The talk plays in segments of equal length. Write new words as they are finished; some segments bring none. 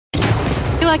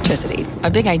Electricity,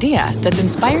 a big idea that's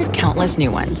inspired countless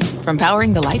new ones. From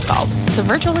powering the light bulb to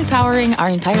virtually powering our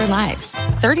entire lives.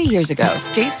 30 years ago,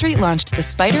 State Street launched the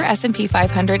Spider S&P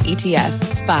 500 ETF,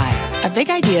 SPY. A big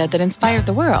idea that inspired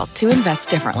the world to invest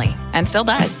differently. And still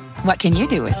does. What can you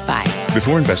do with SPY?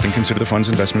 Before investing, consider the fund's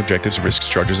investment objectives, risks,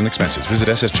 charges, and expenses. Visit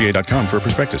ssga.com for a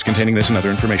prospectus containing this and other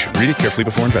information. Read it carefully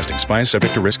before investing. SPY is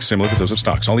subject to risks similar to those of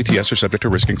stocks. All ETFs are subject to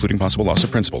risk, including possible loss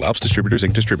of principal. Alps Distributors,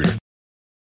 Inc. Distributor.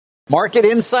 Market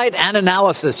insight and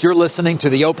analysis. You're listening to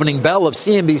the opening bell of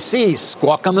CNBC's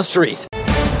Squawk on the Street.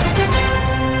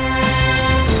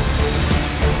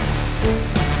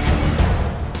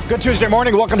 Good Tuesday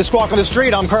morning. Welcome to Squawk on the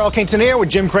Street. I'm Carl Quintanilla with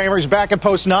Jim Cramer's back at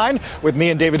Post 9 with me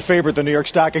and David Faber at the New York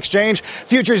Stock Exchange.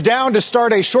 Futures down to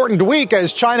start a shortened week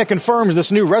as China confirms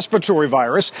this new respiratory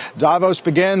virus. Davos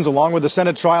begins along with the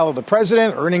Senate trial of the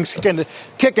president. Earnings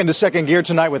kick into second gear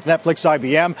tonight with Netflix,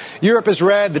 IBM. Europe is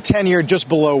red, the 10-year just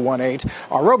below 1.8.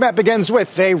 Our roadmap begins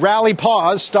with a rally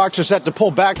pause. Stocks are set to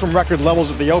pull back from record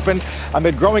levels at the open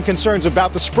amid growing concerns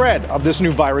about the spread of this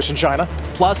new virus in China.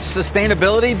 Plus,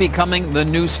 sustainability becoming the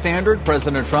new standard.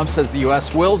 President Trump says the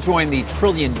U.S. will join the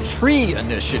Trillion Tree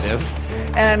Initiative.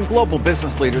 And global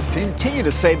business leaders continue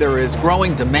to say there is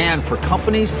growing demand for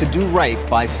companies to do right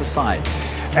by society.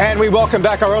 And we welcome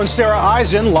back our own Sara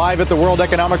Eisen, live at the World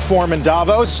Economic Forum in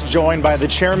Davos, joined by the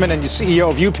chairman and CEO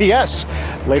of UPS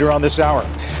later on this hour.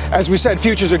 As we said,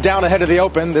 futures are down ahead of the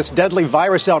open. This deadly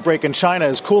virus outbreak in China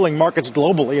is cooling markets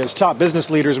globally as top business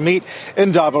leaders meet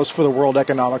in Davos for the World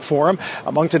Economic Forum.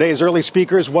 Among today's early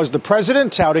speakers was the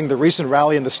president, touting the recent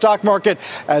rally in the stock market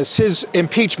as his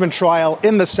impeachment trial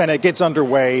in the Senate gets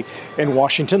underway in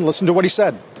Washington. Listen to what he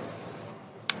said.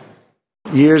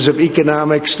 Years of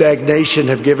economic stagnation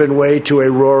have given way to a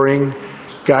roaring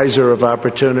geyser of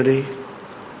opportunity.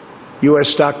 U.S.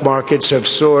 stock markets have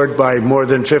soared by more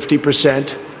than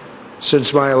 50%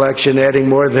 since my election, adding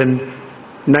more than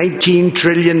 $19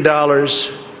 trillion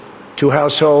to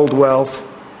household wealth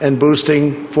and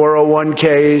boosting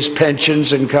 401ks,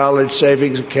 pensions, and college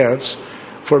savings accounts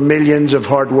for millions of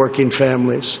hardworking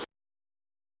families.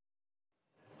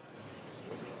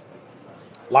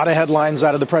 A lot of headlines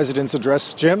out of the president's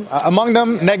address, Jim. Among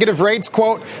them, negative rates,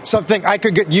 quote, something I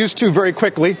could get used to very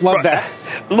quickly. Love that.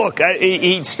 Look,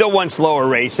 he still wants lower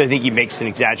rates. I think he makes an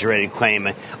exaggerated claim.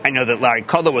 I know that Larry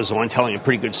Kudlow was the one telling a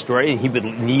pretty good story. He would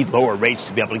need lower rates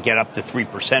to be able to get up to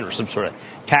 3% or some sort of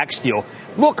tax deal.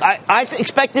 Look, I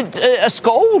expected a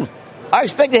scold. I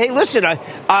expected, hey, listen,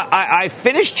 I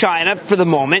finished China for the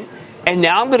moment, and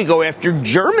now I'm going to go after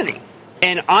Germany.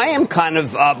 And I am kind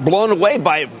of blown away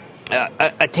by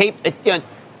a tape.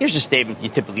 Here's a statement you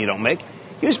typically don't make.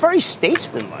 He was very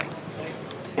statesmanlike.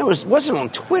 It wasn't on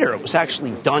Twitter. It was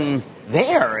actually done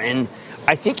there. And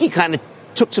I think he kind of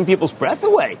took some people's breath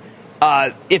away.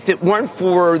 If it weren't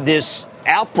for this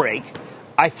outbreak,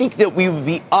 I think that we would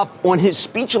be up on his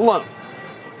speech alone.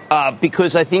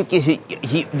 Because I think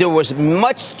there was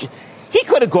much. He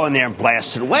could have gone there and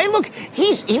blasted away. Look,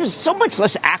 he was so much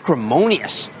less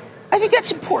acrimonious. I think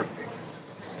that's important.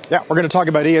 Yeah, we're going to talk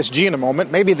about ESG in a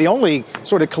moment. Maybe the only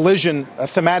sort of collision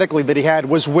thematically that he had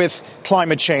was with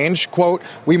climate change. Quote,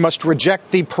 we must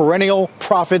reject the perennial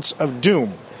prophets of doom.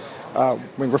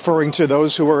 When referring to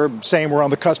those who are saying we're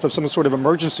on the cusp of some sort of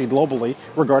emergency globally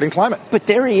regarding climate. But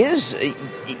there he is.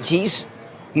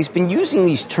 He's been using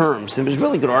these terms. There was a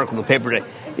really good article in the paper today.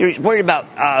 He's worried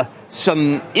about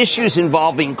some issues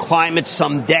involving climate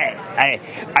someday.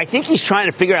 I think he's trying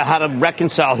to figure out how to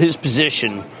reconcile his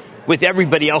position with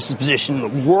everybody else's position in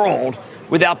the world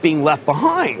without being left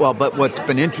behind. Well, but what's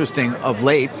been interesting of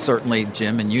late, certainly,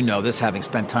 Jim, and you know this, having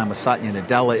spent time with Satya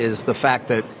Nadella, is the fact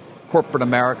that corporate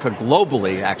America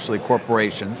globally, actually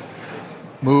corporations,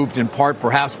 moved in part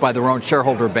perhaps by their own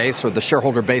shareholder base or the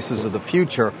shareholder bases of the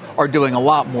future, are doing a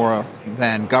lot more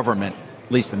than government,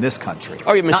 at least in this country.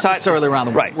 Oh, you mean not necessarily around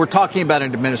the world. Right. We're talking about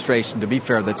an administration, to be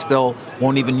fair, that still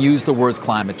won't even use the words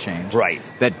climate change. Right.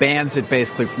 That bans it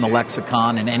basically from the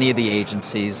lexicon in any of the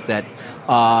agencies, that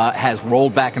has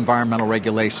rolled back environmental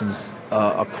regulations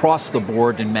across the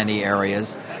board in many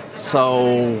areas.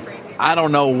 So I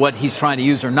don't know what he's trying to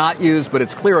use or not use, but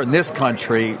it's clear in this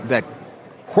country that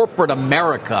corporate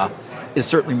America is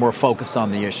certainly more focused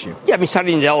on the issue. Yeah, I mean,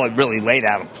 Satya Nadella really laid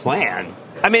out a plan.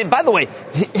 I mean, by the way,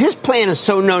 his plan is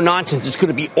so no-nonsense, it's going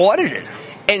to be audited.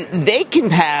 And they can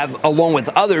have, along with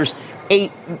others,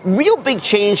 a real big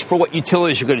change for what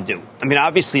utilities are going to do. I mean,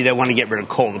 obviously, they want to get rid of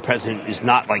coal. The president is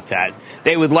not like that.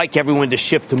 They would like everyone to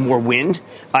shift to more wind.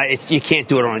 You can't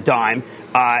do it on a dime.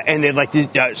 And they'd like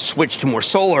to switch to more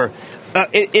solar.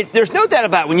 There's no doubt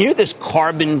about it. When you hear this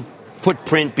carbon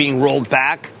footprint being rolled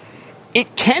back,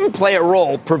 it can play a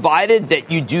role provided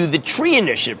that you do the tree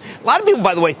initiative. A lot of people,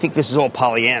 by the way, think this is all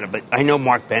Pollyanna, but I know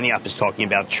Mark Benioff is talking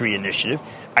about tree initiative.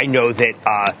 I know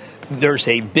that there's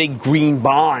a big green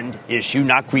bond issue,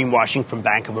 not greenwashing, from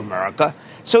Bank of America.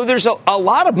 So there's a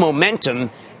lot of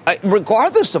momentum,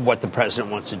 regardless of what the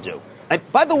president wants to do.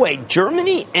 By the way,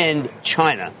 Germany and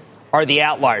China are the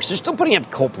outliers. They're still putting up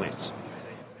coal plants.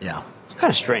 Yeah. It's kind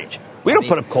of strange. We don't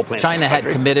put up coal plants. China had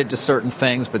committed to certain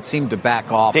things, but seemed to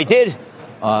back off. They did.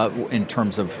 Certainly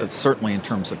in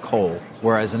terms of coal.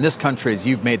 Whereas in this country, as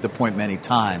you've made the point many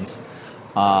times,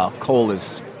 coal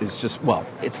is just, well,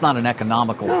 it's not an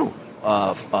economical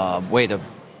way to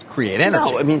create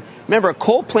energy. No, I mean, remember, a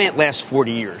coal plant lasts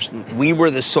 40 years. We were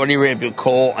the Saudi Arabia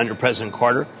coal under President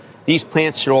Carter. These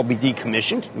plants should all be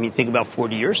decommissioned. I mean, think about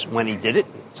 40 years when he did it.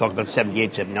 Talk about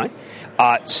 78, 79.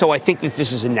 So I think that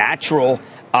this is a natural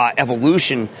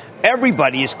evolution.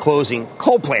 Everybody is closing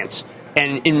coal plants.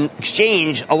 And in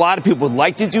exchange, a lot of people would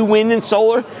like to do wind and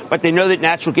solar, but they know that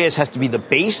natural gas has to be the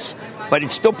base. But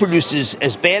it still produces,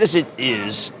 as bad as it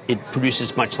is, it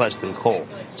produces much less than coal.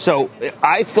 So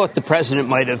I thought the president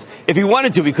might have, if he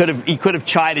wanted to, he could have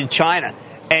chided China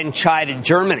and chided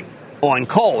Germany on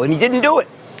coal, and he didn't do it.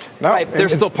 No, right, they're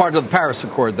still part of the Paris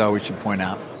Accord, though, we should point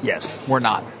out. Yes. We're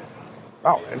not.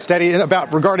 Oh, instead,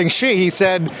 regarding Xi, he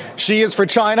said, Xi is for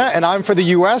China and I'm for the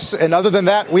U.S., and other than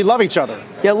that, we love each other.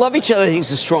 Yeah, love each other, I think,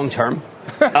 is a strong term.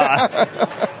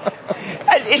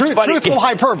 It's funny. Truthful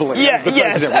hyperbole. Yeah,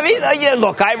 yes. I mean,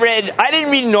 look, I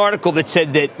didn't read an article that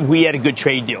said that we had a good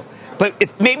trade deal. But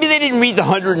if maybe they didn't read the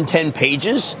 110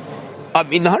 pages. I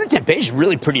mean, the 110 pages is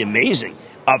really pretty amazing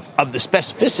of the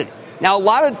specificity. Now, a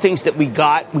lot of the things that we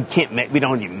got, we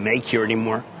don't even make here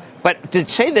anymore. But to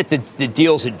say that the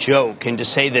deal's a joke and to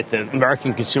say that the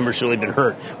American consumer's really been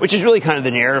hurt, which is really kind of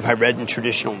the narrative I read in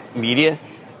traditional media,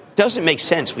 doesn't make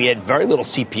sense. We had very little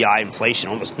CPI inflation,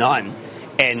 almost none.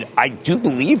 And I do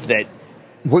believe that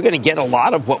we're going to get a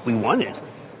lot of what we wanted,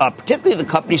 particularly the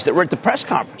companies that were at the press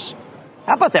conference.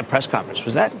 How about that press conference?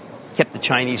 Was that kept the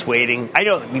Chinese waiting? I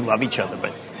know that we love each other,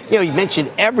 but you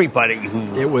mentioned everybody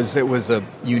who... It was a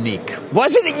unique.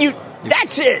 Wasn't it?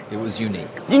 That's it. It was unique.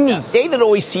 Unique. Yes. David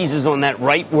always seizes on that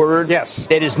right word. Yes.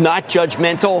 That is not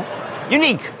judgmental.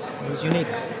 Unique. It was unique.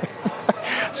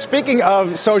 Speaking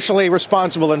of socially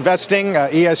responsible investing,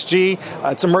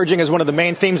 ESG, it's emerging as one of the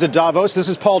main themes at Davos. This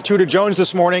is Paul Tudor Jones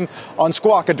this morning on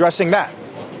Squawk addressing that.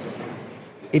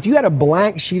 If you had a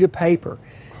blank sheet of paper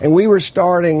and we were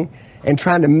starting and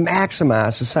trying to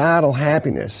maximize societal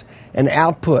happiness and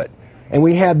output, and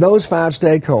we had those five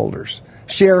stakeholders,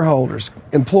 shareholders,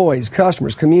 employees,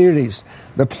 customers, communities,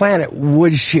 the planet,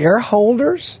 would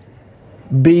shareholders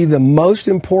be the most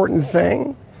important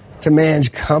thing to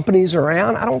manage companies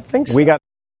around? I don't think so.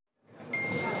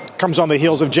 Comes on the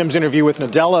heels of Jim's interview with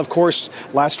Nadella, of course,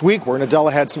 last week, where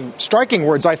Nadella had some striking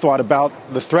words, I thought, about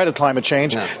the threat of climate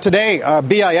change. Yeah. Today,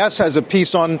 BIS has a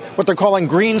piece on what they're calling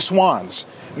green swans.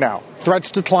 Now,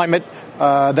 threats to climate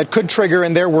that could trigger,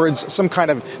 in their words, some kind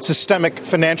of systemic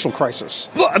financial crisis.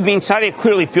 Well, I mean, Sadia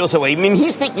clearly feels that way. I mean,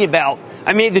 he's thinking about,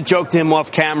 I made the joke to him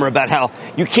off camera about how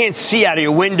you can't see out of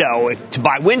your window to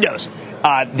buy windows.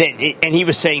 And he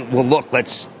was saying, well, look,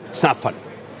 it's not funny.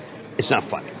 It's not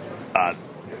funny.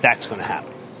 That's going to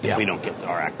happen if we don't get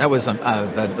our act. That was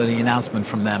the announcement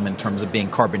from them in terms of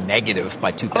being carbon negative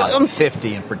by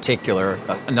 2050 in particular.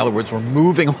 In other words,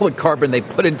 removing all the carbon they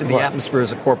put into the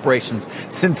atmospheres of corporations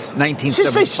since 1975.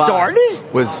 Since they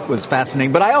started? Was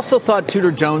fascinating. But I also thought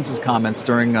Tudor Jones's comments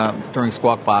during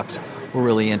Squawk Box were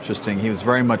really interesting. He was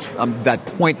very much that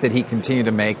point that he continued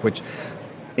to make, which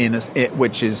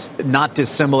is not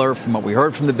dissimilar from what we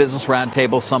heard from the Business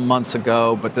Roundtable some months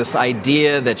ago, but this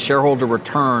idea that shareholder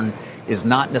return is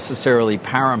not necessarily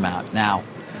paramount now.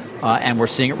 And we're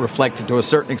seeing it reflected to a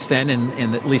certain extent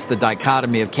in at least the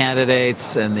dichotomy of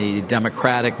candidates and the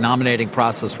Democratic nominating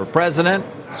process for president,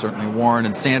 certainly Warren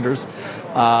and Sanders.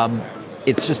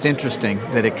 It's just interesting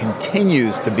that it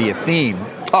continues to be a theme.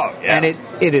 Oh, yeah. And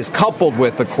it is coupled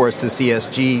with, of course, this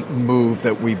ESG move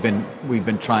that we've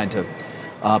been trying to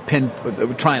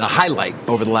trying to highlight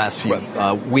over the last few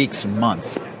weeks and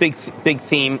months. Big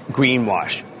theme,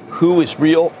 greenwash. Who is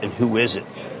real and who isn't?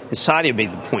 And Sadia made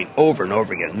the point over and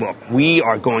over again. Look, we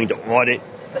are going to audit.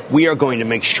 We are going to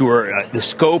make sure the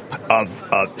scope of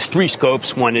three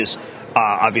scopes. One is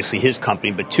obviously his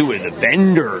company, but two are the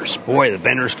vendors. Boy, the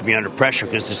vendors could be under pressure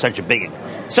because there's such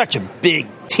a big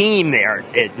team there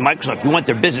at Microsoft. You want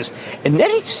their business. And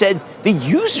then he said the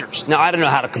users. Now, I don't know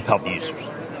how to compel the users.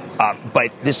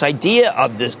 But this idea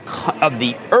of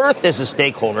the Earth as a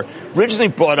stakeholder, originally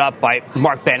brought up by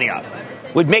Mark Benioff,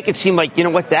 would make it seem like, you know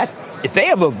what, that if they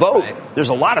have a vote, there's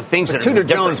a lot of things that are Tudor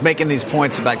different. Jones making these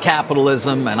points about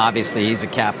capitalism, and obviously he's a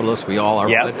capitalist. We all are.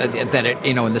 Yep. That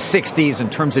in the 60s, in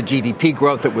terms of GDP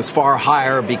growth, it was far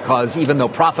higher because even though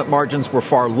profit margins were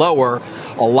far lower,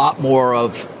 a lot more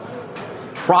of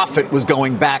profit was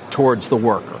going back towards the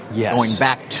worker, going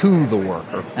back to the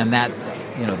worker, and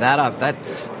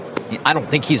that's. I don't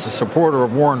think he's a supporter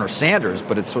of Warren or Sanders,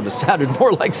 but it sort of sounded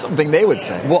more like something they would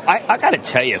say. Well, I got to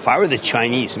tell you, if I were the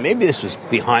Chinese, maybe this was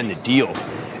behind the deal,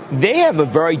 they have a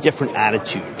very different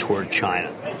attitude toward China.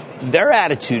 Their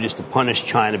attitude is to punish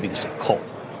China because of coal.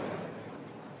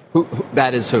 Who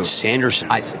that is who? Sanders and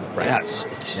Eisen, right? Yes,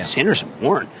 Sanders and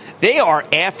Warren. They are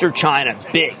after China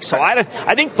big. So I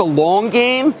think the long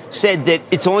game said that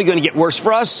it's only going to get worse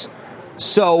for us.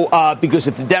 So, because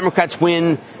if the Democrats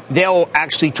win, they'll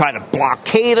actually try to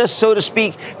blockade us, so to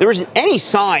speak. There isn't any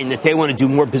sign that they want to do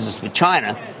more business with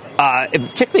China,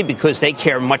 particularly because they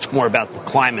care much more about the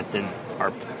climate than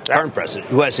our current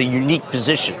president, who has a unique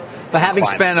position. But having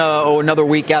spent another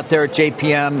week out there at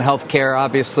JPM, healthcare,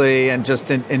 obviously, and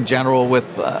just in general,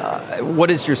 with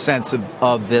what is your sense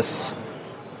of this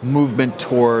movement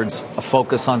towards a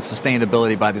focus on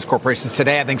sustainability by these corporations?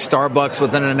 Today, I think Starbucks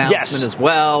with an announcement as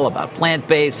well about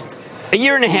plant-based. A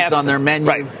year and a half on their menu.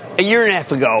 Right. A year and a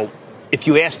half ago, if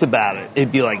you asked about it,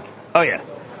 it'd be like, oh yeah.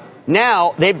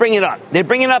 Now they bring it up. They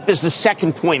bring it up as the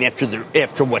second point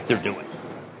after what they're doing.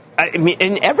 I mean,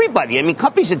 and everybody. I mean,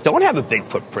 companies that don't have a big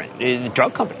footprint, the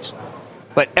drug companies,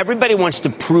 but everybody wants to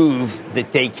prove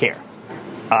that they care.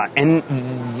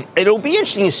 And it'll be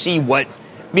interesting to see what.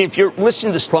 I mean, if you're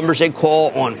listening to Schlumberger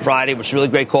call on Friday, which was a really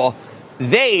great call,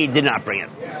 they did not bring it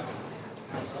up.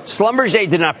 Schlumberger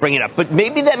did not bring it up. But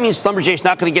maybe that means Schlumberger is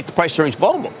not going to get the price earnings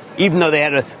multiple, even though they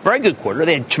had a very good quarter.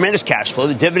 They had tremendous cash flow,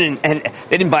 the dividend, and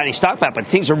they didn't buy any stock back, but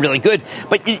things are really good.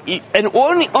 But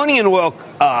owning an oil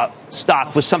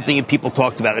stock was something that people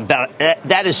talked about.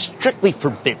 That is strictly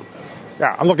forbidden.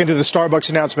 Yeah, I'm looking through the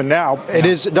Starbucks announcement now.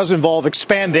 It does involve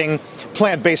expanding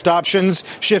plant-based options,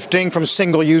 shifting from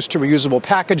single-use to reusable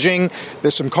packaging.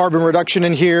 There's some carbon reduction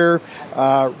in here,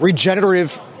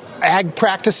 regenerative ag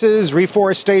practices,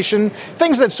 reforestation,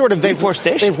 things that sort of they've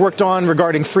worked on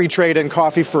regarding free trade and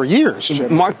coffee for years.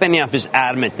 Jim. Mark Benioff is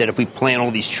adamant that if we plant all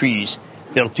these trees,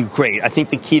 they'll do great. I think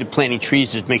the key to planting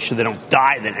trees is make sure they don't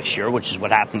die the next year, which is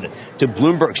what happened to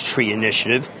Bloomberg's tree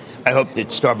initiative. I hope that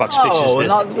Starbucks fixes it.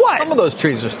 What? Some of those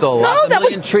trees are still alive. No, that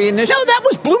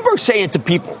was Bloomberg saying to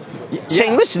people,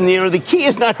 saying, listen, the key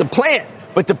is not to plant,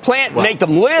 but to plant and make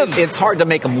them live. It's hard to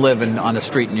make them live on a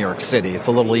street in New York City. It's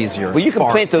a little easier. Well, you can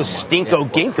plant those stinko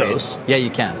ginkgos. Yeah,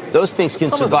 you can. Those things can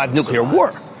survive nuclear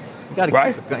war.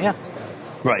 Right? Yeah.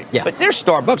 Right. Yeah. But there's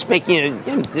Starbucks making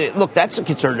it. Look, that's a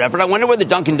concerted effort. I wonder whether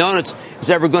Dunkin' Donuts is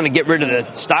ever going to get rid of the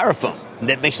styrofoam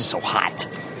that makes it so hot.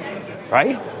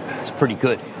 Right? It's pretty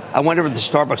good. I wonder if the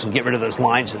Starbucks will get rid of those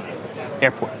lines in the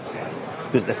airport.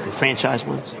 Because that's the franchise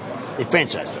ones. They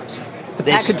franchise those. The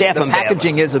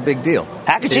packaging is a big deal.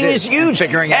 Packaging is huge.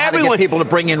 Figuring out how to get people to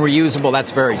bring in reusable,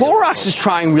 that's very good. Clorox is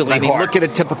trying really hard. Look at a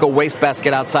typical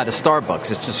wastebasket outside of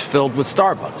Starbucks. It's just filled with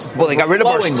Starbucks. Well, they got rid of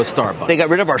with Starbucks. They got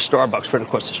rid of our Starbucks right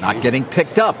across the street. Not getting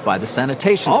picked up by the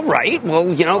sanitation. All right.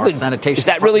 Well, sanitation. Is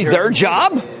that really their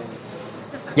job?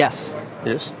 Yes.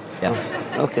 It is? Yes.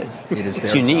 Okay. It is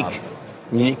it's their unique. job.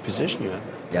 Unique position you have.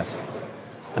 Yes.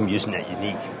 I'm using that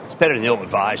unique. It's better than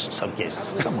ill-advised in some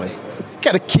cases. In some ways.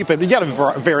 Got to keep it. You got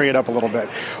to vary it up a little bit.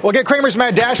 We'll get Cramer's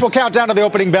Mad Dash. We'll count down to the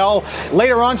opening bell.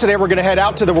 Later on today, we're going to head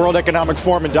out to the World Economic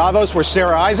Forum in Davos, where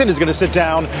Sara Eisen is going to sit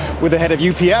down with the head of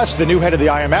UPS, the new head of the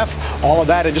IMF. All of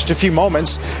that in just a few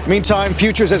moments. Meantime,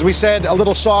 futures, as we said, a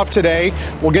little soft today.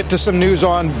 We'll get to some news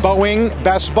on Boeing,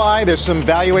 Best Buy. There's some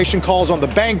valuation calls on the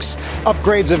banks,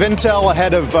 upgrades of Intel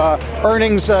ahead of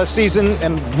earnings season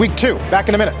and week 2. Back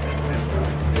in a minute.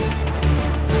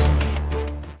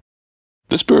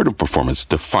 The spirit of performance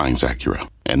defines Acura,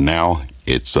 and now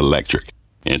it's electric.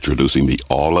 Introducing the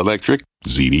all-electric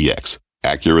ZDX,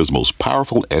 Acura's most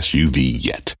powerful SUV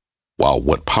yet. While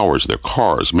what powers their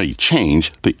cars may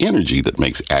change, the energy that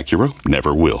makes Acura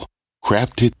never will.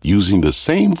 Crafted using the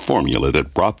same formula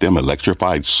that brought them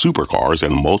electrified supercars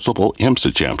and multiple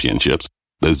IMSA championships,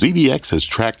 the ZDX has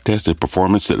track-tested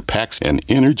performance that packs an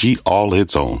energy all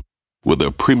its own. With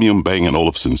a premium Bang &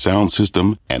 Olufsen sound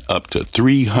system and up to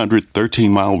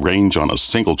 313-mile range on a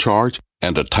single charge,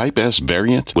 and a Type S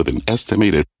variant with an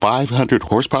estimated 500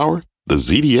 horsepower, the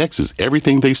ZDX is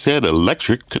everything they said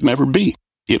electric could never be.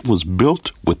 It was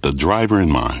built with the driver in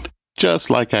mind,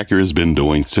 just like Acura's been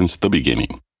doing since the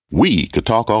beginning. We could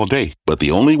talk all day, but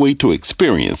the only way to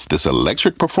experience this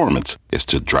electric performance is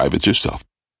to drive it yourself.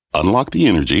 Unlock the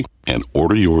energy and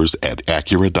order yours at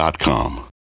Acura.com.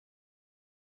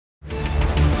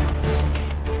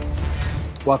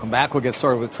 Welcome back. We'll get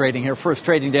started with trading here. First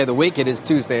trading day of the week. It is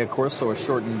Tuesday, of course, so a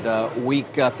shortened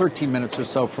week, 13 minutes or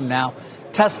so from now.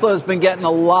 Tesla has been getting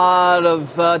a lot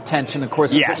of attention. Of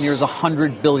course, it's near a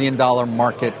 $100 billion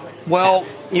market. Well,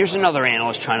 here's another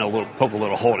analyst trying to poke a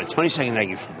little hole in it. Tony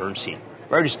Sacconaghi from Bernstein.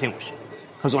 Very distinguished.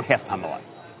 Comes on halftime a lot.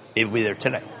 It'll be there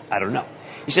today. I don't know.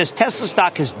 He says Tesla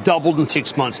stock has doubled in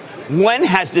 6 months. When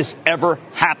has this ever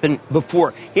happened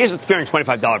before? He has a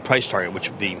 $325 price target,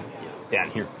 which would be down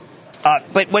here.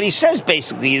 But what he says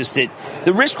basically is that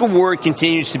the risk-reward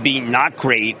continues to be not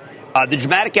great. The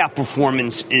dramatic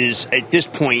outperformance is, at this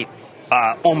point,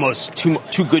 almost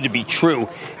too good to be true.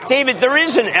 David, there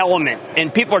is an element,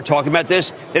 and people are talking about this,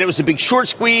 that it was a big short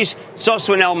squeeze. It's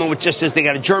also an element which just says they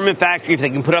got a German factory. If they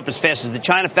can put up as fast as the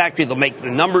China factory, they'll make the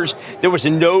numbers. There was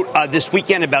a note this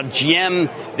weekend about GM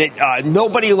that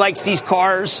nobody likes these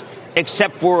cars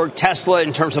except for Tesla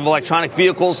in terms of electronic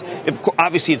vehicles.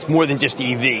 Obviously, it's more than just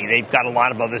EV. They've got a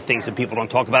lot of other things that people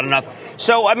don't talk about enough.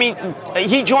 So, I mean,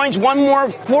 he joins one more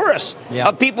chorus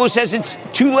of people who says it's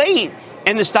too late,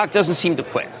 and the stock doesn't seem to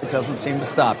quit. It doesn't seem to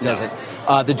stop, does it?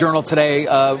 The Journal today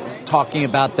talking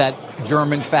about that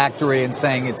German factory and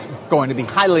saying it's going to be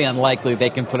highly unlikely they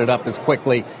can put it up as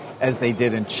quickly as they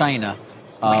did in China.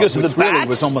 Because of the bats? Really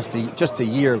was almost just a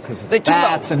year because of the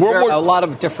bats and a lot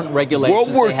of different regulations.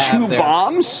 World War II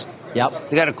bombs? Yep.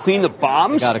 They got to clean the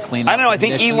bombs? Got to clean up. I don't know. I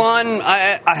think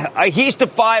Elon, he's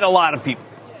defied a lot of people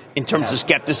in terms of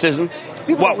skepticism.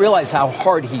 People don't realize how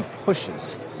hard he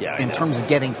pushes in know. terms of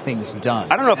getting things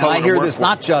done. I don't know if I hear this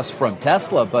not just from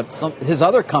Tesla, but his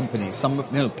other companies, some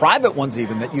private ones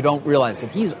even, that you don't realize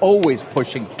that he's always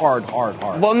pushing hard.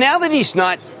 Well, now that he's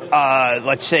not,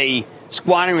 let's say,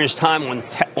 squandering his time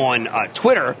on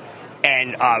Twitter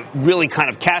and really kind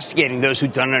of castigating those who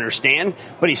don't understand,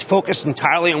 but he's focused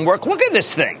entirely on work. Look at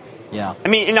this thing. Yeah. I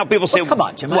mean, people say, come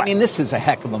on, Jim. What? I mean, this is a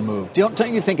heck of a move. Don't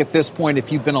you think at this point,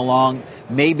 if you've been along,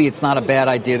 maybe it's not a bad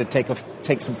idea to take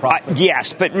some profits?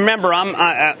 Yes, but remember,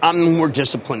 I'm more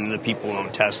disciplined than the people who own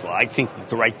Tesla. I think that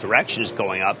the right direction is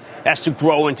going up. It has to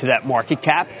grow into that market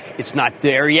cap. It's not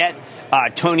there yet.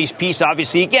 Tony's piece,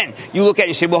 obviously, again, you look at it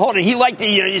and you say, well, hold on, he liked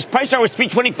his price target was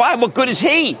 $325. What good is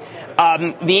he?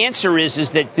 The answer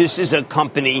is that this is a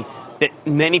company that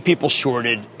many people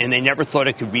shorted, and they never thought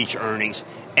it could reach earnings.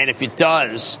 And if it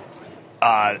does,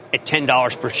 at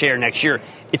 $10 per share next year,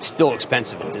 it's still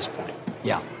expensive at this point.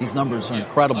 Yeah, these numbers are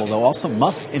incredible, though. Also,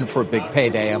 Musk in for a big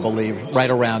payday, I believe, right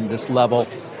around this level.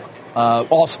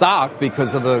 All stock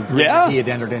because of a agreement he had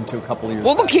entered into a couple of years ago.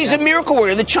 Well, look, he's a miracle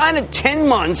worker. The China, 10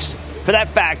 months for that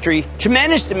factory,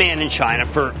 tremendous demand in China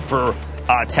for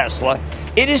Tesla.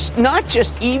 It is not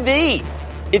just EV.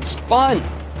 It's fun.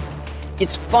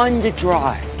 It's fun to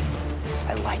drive.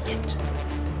 I like it.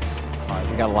 All right,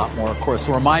 we got a lot more, of course.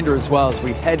 A reminder as well as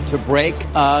we head to break.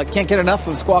 Can't get enough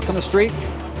of Squawk on the Street?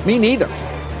 Me neither.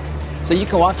 So you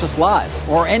can watch us live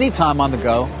or anytime on the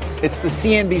go. It's the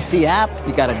CNBC app.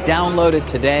 You got to download it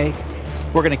today.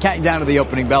 We're going to count you down to the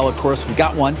opening bell, of course. We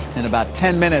got one in about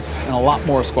 10 minutes and a lot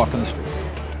more Squawk on the Street.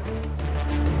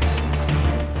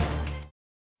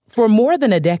 For more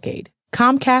than a decade,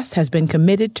 Comcast has been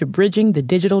committed to bridging the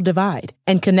digital divide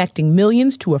and connecting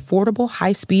millions to affordable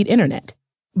high-speed internet.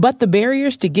 But the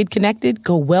barriers to get connected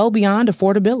go well beyond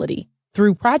affordability.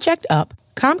 Through Project Up,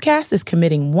 Comcast is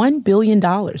committing $1 billion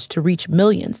to reach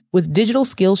millions with digital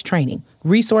skills training,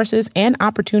 resources, and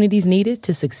opportunities needed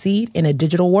to succeed in a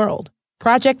digital world.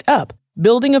 Project Up,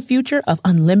 building a future of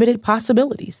unlimited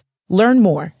possibilities. Learn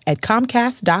more at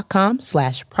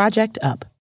comcast.com/projectup.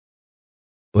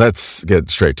 Let's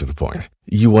get straight to the point.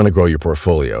 You want to grow your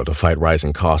portfolio to fight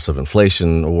rising costs of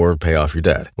inflation or pay off your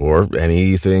debt or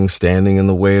anything standing in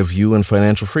the way of you and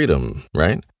financial freedom,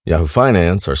 right? Yahoo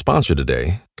Finance, our sponsor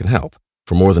today, can help.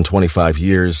 For more than 25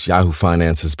 years, Yahoo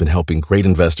Finance has been helping great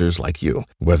investors like you.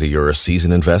 Whether you're a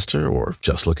seasoned investor or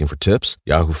just looking for tips,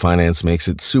 Yahoo Finance makes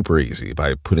it super easy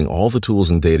by putting all the tools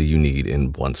and data you need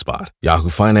in one spot. Yahoo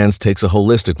Finance takes a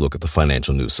holistic look at the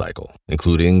financial news cycle,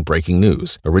 including breaking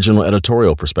news, original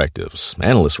editorial perspectives,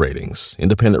 analyst ratings,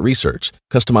 independent research,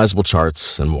 customizable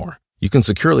charts, and more. You can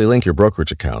securely link your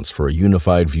brokerage accounts for a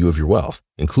unified view of your wealth,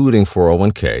 including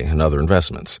 401k and other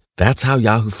investments. That's how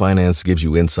Yahoo Finance gives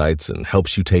you insights and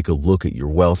helps you take a look at your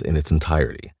wealth in its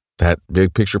entirety. That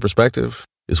big picture perspective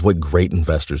is what great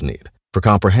investors need. For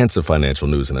comprehensive financial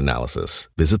news and analysis,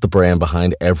 visit the brand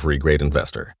behind every great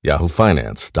investor,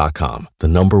 yahoofinance.com, the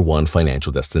 #1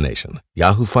 financial destination,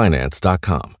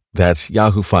 yahoofinance.com. That's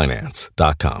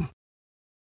yahoofinance.com.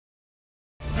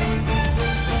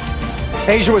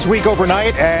 Asia was weak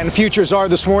overnight, and futures are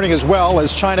this morning as well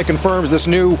as China confirms this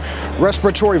new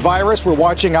respiratory virus. We're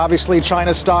watching, obviously,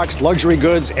 China stocks, luxury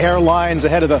goods, airlines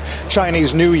ahead of the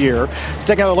Chinese New Year. Let's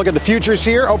take another look at the futures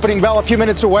here. Opening bell a few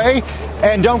minutes away.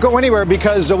 And don't go anywhere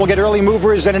because we'll get early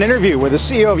movers and an interview with the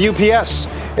CEO of UPS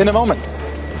in a moment.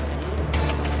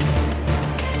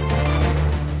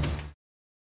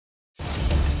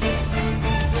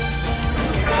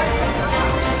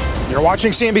 You're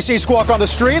watching CNBC Squawk on the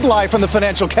Street, live from the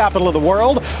financial capital of the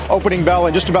world. Opening bell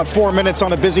in just about 4 minutes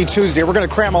on a busy Tuesday. We're going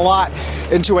to cram a lot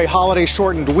into a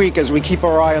holiday-shortened week as we keep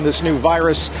our eye on this new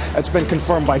virus that's been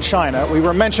confirmed by China. We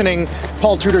were mentioning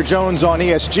Paul Tudor Jones on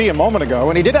ESG a moment ago,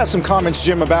 and he did have some comments,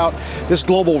 Jim, about this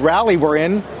global rally we're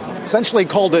in. Essentially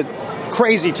called it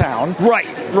crazy town. Right.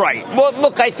 Well,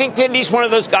 look, I think that he's one of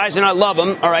those guys, and I love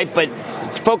him, all right, but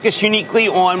focus uniquely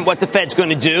on what the Fed's going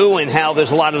to do and how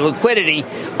there's a lot of liquidity.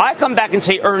 I come back and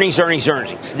say earnings.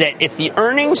 That if the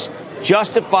earnings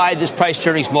justify this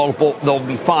price-to-earnings multiple, they'll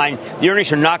be fine. The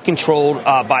earnings are not controlled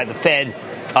by the Fed.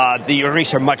 The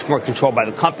earnings are much more controlled by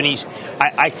the companies.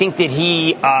 I think that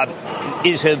he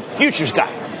is a futures guy.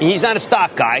 He's not a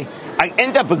stock guy. I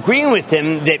end up agreeing with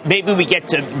him that maybe we get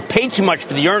to pay too much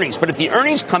for the earnings. But if the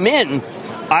earnings come in,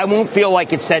 I won't feel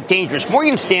like it's that dangerous.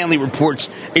 Morgan Stanley reports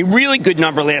a really good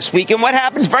number last week. And what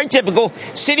happens? Very typical.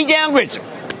 Citi downgrades.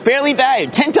 Fairly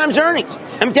valued. 10 times earnings.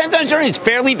 10 times earnings,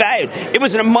 fairly valued. It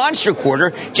was in a monster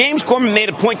quarter. James Corman made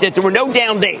a point that there were no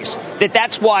down days.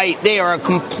 That's why they are a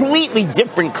completely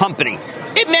different company.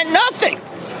 It meant nothing.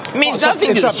 It means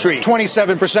nothing to the street. It's up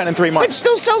 27% in 3 months. But it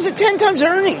still sells at 10 times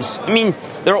earnings.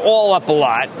 They're all up a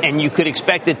lot, and you could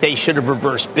expect that they should have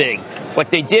reversed big.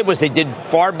 What they did was they did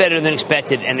far better than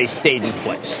expected, and they stayed in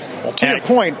place. Well, to your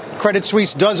point, Credit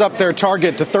Suisse does up their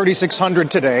target to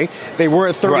 3,600 today. They were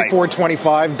at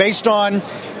 3,425, based on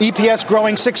EPS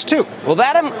growing 6.2. Well,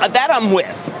 that I'm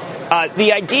with.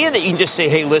 The idea that you can just say,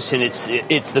 hey, listen, it's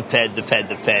the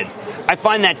Fed. I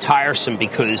find that tiresome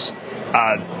because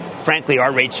frankly,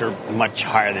 our rates are much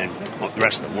higher than the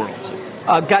rest of the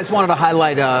world. Guys, wanted to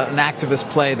highlight an activist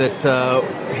play that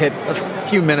hit a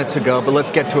few minutes ago, but let's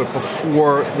get to it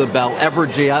before the bell.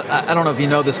 Evergy, I don't know if you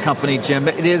know this company, Jim.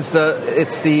 It's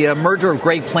the merger of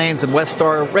Great Plains and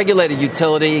Westar, regulated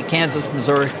utility, Kansas,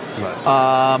 Missouri.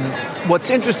 Right.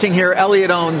 What's interesting here, Elliott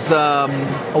owns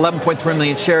 11.3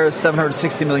 million shares,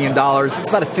 $760 million. It's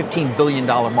about a $15 billion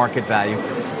market value.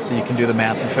 So you can do the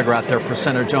math and figure out their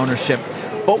percentage ownership.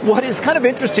 But what is kind of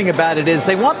interesting about it is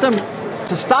they want them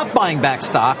to stop buying back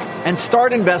stock and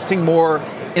start investing more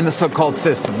in the so-called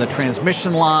system, the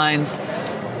transmission lines,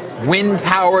 wind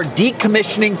power,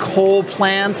 decommissioning coal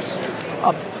plants.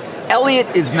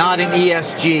 Elliott is not an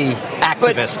ESG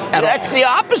activist at all. That's the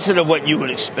opposite of what you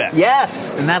would expect.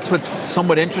 Yes, and that's what's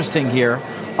somewhat interesting here.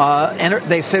 And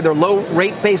they say their low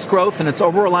rate-based growth and its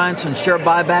over-reliance on share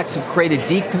buybacks have created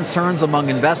deep concerns among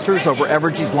investors over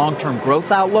Evergy's long-term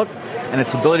growth outlook and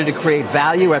its ability to create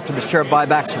value after the share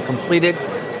buybacks are completed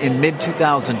in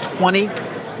mid-2020.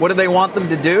 What do they want them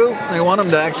to do? They want them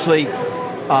to actually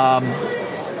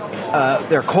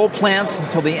their coal plants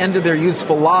until the end of their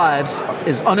useful lives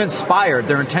is uninspired,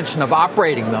 their intention of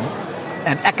operating them,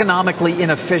 and economically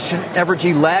inefficient.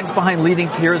 Evergy lags behind leading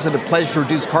peers that have pledged to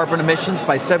reduce carbon emissions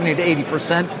by 70 to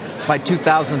 80% by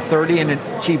 2030 and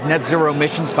achieve net zero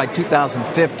emissions by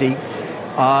 2050.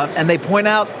 And they point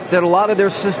out that a lot of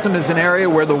their system is an area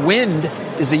where the wind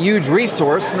is a huge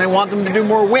resource, and they want them to do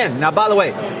more wind. Now, by the way,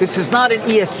 this is not an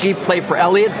ESG play for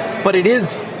Elliott, but it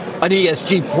is an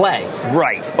ESG play.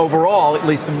 Right. Overall, at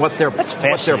least in what they're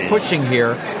pushing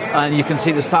here. And you can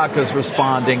see the stock is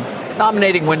responding.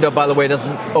 Nominating window, by the way,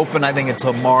 doesn't open, I think,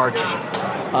 until March.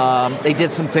 They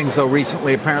did some things, though,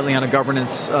 recently, apparently on a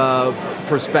governance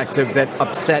perspective, that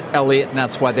upset Elliott, and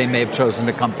that's why they may have chosen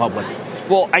to come public.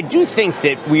 Well, I do think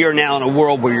that we are now in a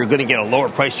world where you're going to get a lower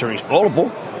price-to-earnings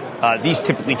multiple. These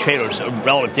typically trade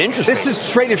relative to interest rates. This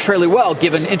is traded fairly well,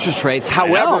 given interest rates.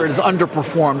 However, it has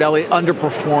underperformed. Elliott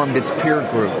underperformed its peer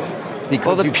group.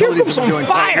 Because utilities are doing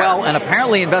quite well, and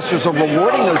apparently investors are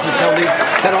rewarding those utilities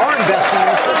that are investing in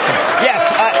the system. Yes,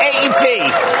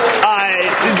 AEP,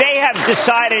 they have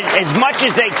decided as much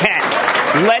as they can,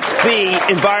 let's be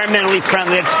environmentally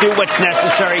friendly, let's do what's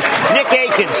necessary. Nick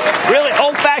Akins, really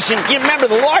old-fashioned, you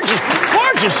remember the largest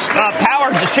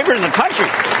power distributor in the country,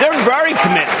 they're very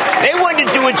committed. They wanted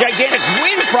to do a gigantic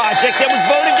wind project that was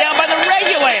voted down by the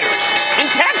regulators in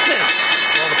Texas.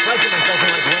 Well, the president doesn't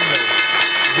like windmills.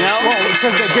 No? Well,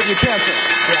 because they give you cancer.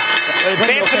 Yeah. It's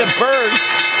bad for the birds.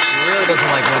 He really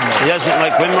doesn't like windmills. He doesn't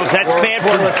like windmills. That's bad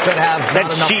for toilets that have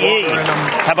that's not enough GE. water in them.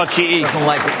 How about GE? Doesn't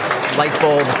like light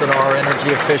bulbs that are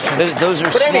energy efficient. Those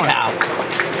are but smart. Anyhow,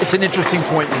 It's an interesting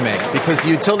point you make, because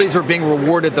utilities are being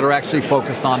rewarded that are actually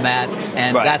focused on that,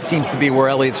 and that seems to be where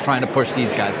Elliott's trying to push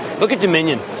these guys. Look at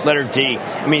Dominion, letter D.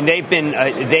 I mean,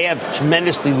 they have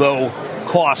tremendously low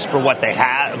costs for what they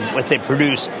have, what they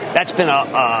produce. That's been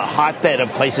a hotbed of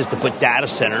places to put data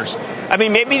centers. I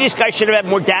mean, maybe these guys should have had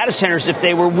more data centers if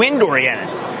they were wind-oriented.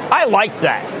 I like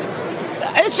that.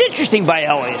 It's interesting by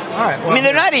Elliott. All right. Well, I mean,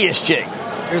 they're not ESG.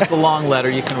 Here's the long letter.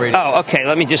 You can read it. Oh, okay.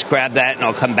 Let me just grab that, and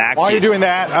I'll come back While to you're doing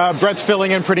that, Brett's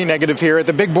filling in pretty negative here. At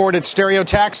the big board, it's Stereo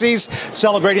Taxis,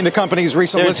 celebrating the company's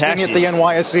recent listing at the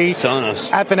NYSE.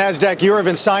 Sonos. At the NASDAQ,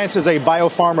 Eurovent Science is a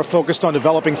biopharma focused on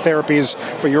developing therapies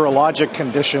for urologic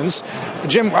conditions.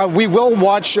 Jim, we will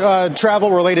watch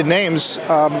travel-related names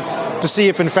to see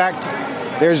if, in fact,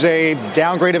 there's a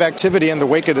downgrade of activity in the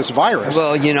wake of this virus.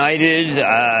 Well, United,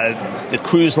 the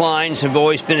cruise lines have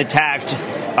always been attacked,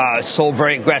 sold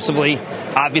very aggressively.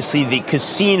 Obviously, the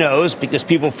casinos, because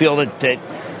people feel that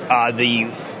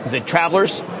the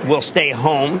travelers will stay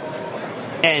home,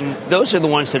 and those are the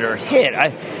ones that are hit.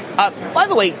 By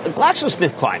the way,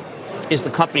 GlaxoSmithKline is the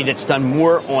company that's done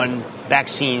more on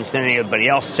vaccines than anybody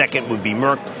else. Second would be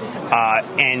Merck,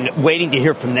 and waiting to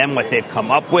hear from them what they've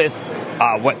come up with.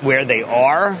 Where they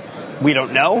are, we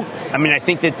don't know. I mean, I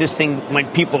think that this thing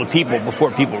went people to people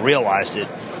before people realized it.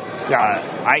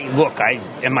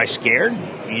 Am I scared?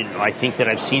 I think that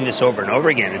I've seen this over and over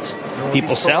again. It's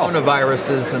people sell.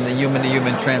 Coronaviruses and the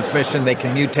human-to-human transmission, they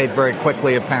can mutate very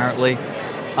quickly, apparently.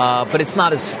 But it's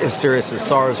not as serious as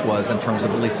SARS was in terms of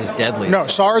at least as deadly. No,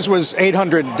 SARS was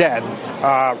 800 dead.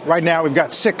 Right now, we've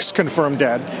got 6 confirmed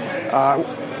dead.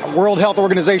 World Health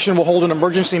Organization will hold an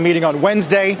emergency meeting on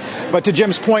Wednesday. But to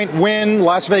Jim's point, Wynn,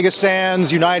 Las Vegas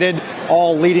Sands, United,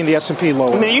 all leading the S&P lower.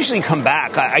 I mean, they usually come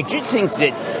back. I do think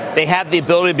that they have the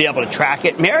ability to be able to track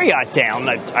it. Marriott down.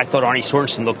 I thought Arnie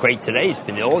Sorensen looked great today. He's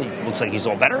been ill. He looks like he's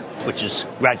all better, which is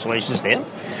congratulations to him.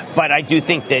 But I do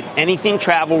think that anything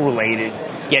travel-related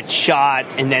gets shot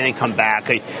and then they come back.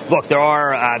 Look, there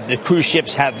are the cruise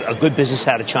ships have a good business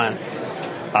out of China.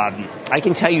 I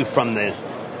can tell you from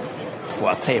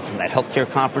I'll tell you from that healthcare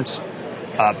conference,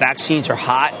 vaccines are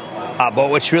hot, but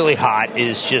what's really hot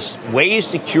is just ways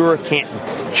to cure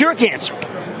cancer,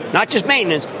 not just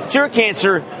maintenance, cure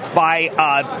cancer by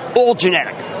all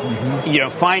genetic. Mm-hmm.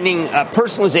 Finding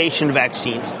personalization of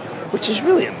vaccines, which is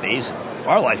really amazing.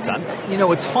 Our lifetime.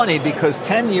 It's funny because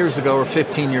 10 years ago or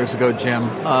 15 years ago,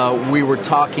 Jim, we were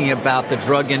talking about the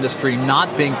drug industry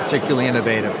not being particularly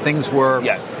innovative. Things were...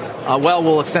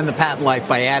 we'll extend the patent life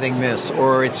by adding this,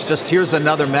 or it's just here's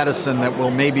another medicine that will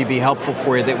maybe be helpful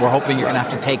for you that we're hoping you're going to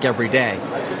have to take every day.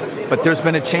 But there's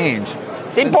been a change.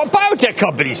 They bought biotech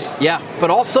companies. Yeah,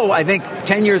 but also I think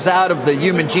 10 years out of the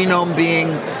human genome being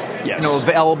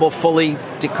available, fully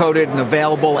decoded and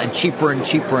available, and cheaper and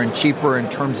cheaper and cheaper in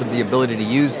terms of the ability to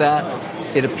use that,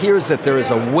 it appears that there is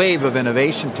a wave of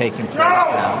innovation taking place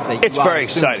now that it's very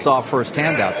exciting. Saw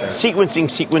firsthand out there.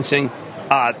 Sequencing.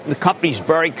 The company's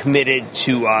very committed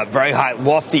to very high,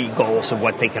 lofty goals of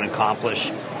what they can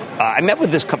accomplish. I met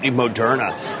with this company,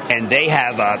 Moderna, and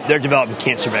they're developing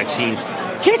cancer vaccines.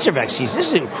 Cancer vaccines,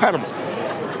 this is incredible.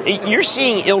 You're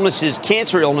seeing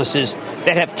cancer illnesses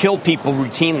that have killed people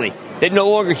routinely, that no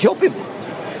longer kill people.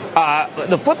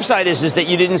 The flip side is that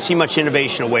you didn't see much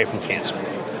innovation away from cancer.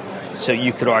 So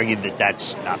you could argue that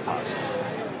that's not possible.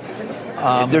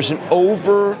 There's an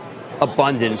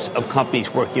overabundance of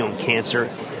companies working on cancer.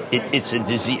 It's a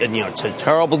disease, it's a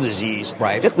terrible disease.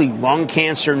 Right. Particularly lung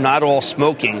cancer, not all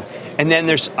smoking. And then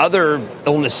there's other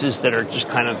illnesses that are just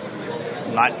kind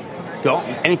of not going.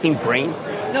 Anything brain?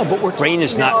 No, but we're brain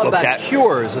is not looked at.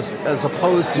 Cures as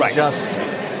opposed to just...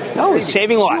 No, it's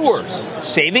saving lives. Cures.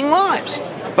 Saving lives.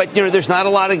 But, there's not a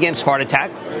lot against heart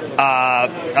attack.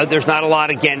 There's not a lot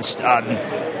against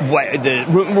the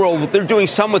world. They're doing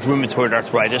some with rheumatoid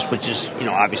arthritis, which is,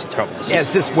 obviously terrible disease.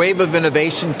 As this wave of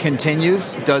innovation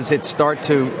continues, does it start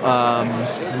to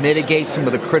mitigate some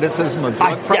of the criticism of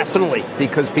drug prices? Definitely.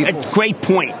 Because people... Great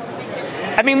point.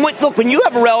 I mean, look, when you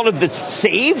have a relative that's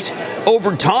saved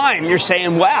over time, you're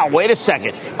saying, wow, wait a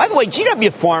second. By the way,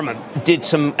 GW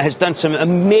Pharma has done some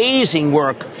amazing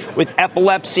work with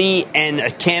epilepsy and a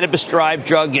cannabis-derived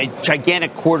drug, a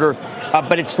gigantic quarter,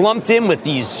 but it's lumped in with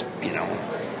these,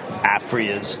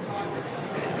 Afrias,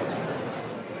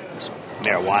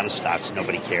 marijuana stocks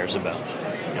nobody cares about.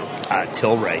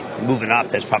 Tilray, moving up,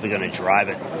 that's probably going to drive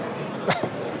it.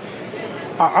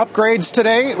 Upgrades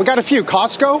today. We got a few.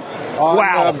 Costco.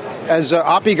 Wow. As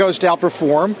Oppie goes to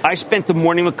outperform. I spent the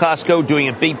morning with Costco doing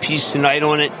a big piece tonight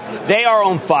on it. They are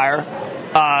on fire.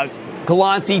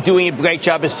 Galante doing a great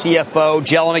job as CFO.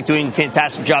 Jelinek doing a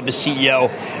fantastic job as CEO.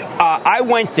 I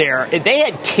went there. They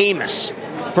had Camus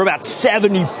for about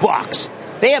 $70.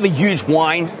 They have a huge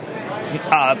wine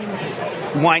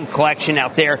collection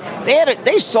out there.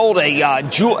 They sold a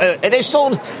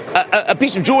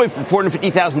piece of jewelry for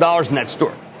 $450,000 in that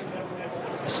store.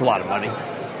 That's a lot of money.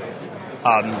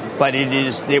 But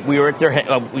we were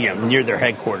at near their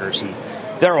headquarters, and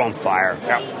they're on fire.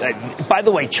 By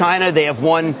the way, China, they have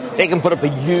one. They can put up a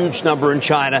huge number in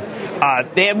China.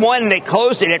 They had one, and they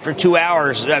closed it after 2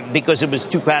 hours because it was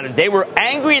too crowded. They were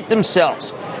angry at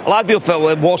themselves. A lot of people felt,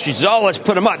 well, Wall Street says, oh, let's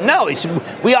put them up. No, he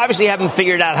said, we obviously haven't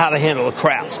figured out how to handle the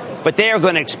crowds. But they are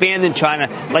going to expand in China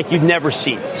like you've never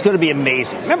seen. It's going to be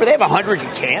amazing. Remember, they have 100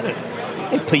 in Canada.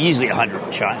 They put easily 100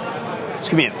 in China. It's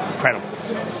going to be incredible.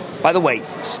 By the way,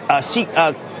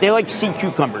 they like sea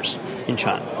cucumbers in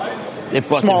China. They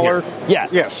brought smaller. Them here. Yeah.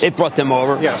 Yes. They brought them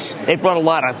over. Yes. They brought a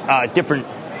lot of different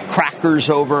crackers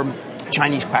over,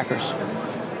 Chinese crackers.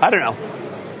 I don't know.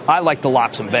 I like the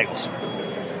lox and bagels.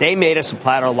 They made us a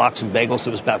platter of lox and bagels. It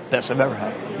was about the best I've ever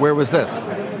had. Where was this?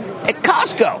 At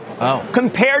Costco. Oh.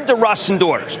 Compared to Russ and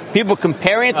Daughters. People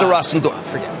comparing it to Russ and Daughters.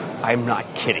 Forget it. I'm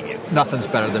not kidding you. Nothing's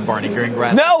better than Barney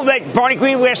Greengrass. No, that Barney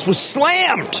Greengrass was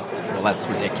slammed. Well, that's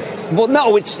ridiculous. Well,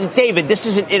 no, it's David. This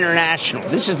isn't international.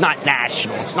 This is not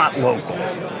national. It's not local.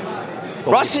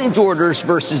 Russ and Daughters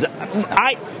versus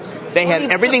They had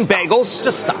everything bagels.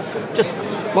 Just stop.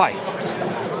 Why? Just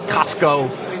stop.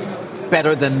 Costco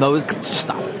better than those. Just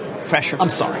stop. Fresher. I'm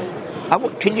sorry.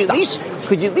 Could you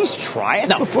at least try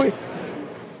it before you?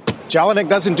 Jelinek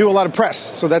doesn't do a lot of press,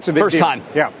 so that's a big First deal. time.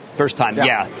 Yeah. First time.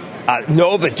 Yeah.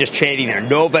 Nova just trading there.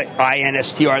 Nova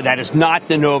INSTR. That is not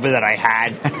the Nova that I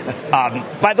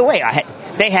had. By the way,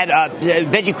 they had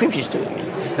veggie cream cheese too.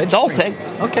 The whole thing.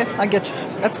 Okay, I get you.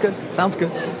 That's good. Sounds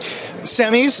good.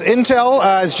 Semis, Intel,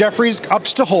 as Jeffries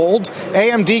ups to hold.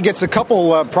 AMD gets a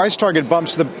couple price target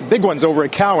bumps, the big ones over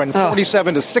at Cowen,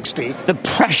 47 to 60. The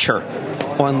pressure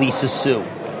on Lisa Su,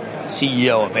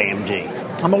 CEO of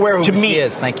AMD. I'm aware of who she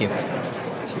is. Thank you.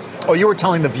 Oh, you were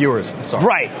telling the viewers. I'm sorry.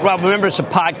 Right. Well, remember, it's a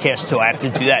podcast, too. I have to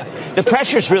do that. The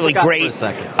pressure's really great. For a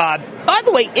second. By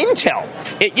the way, Intel,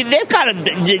 they've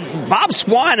got Bob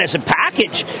Swan as a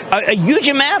package, a huge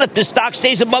amount if the stock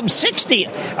stays above 60.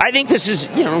 I think this is,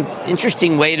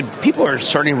 interesting way to, people are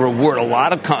starting to reward a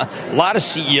lot of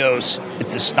CEOs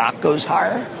if the stock goes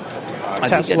higher. I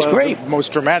Tesla, think that's great. The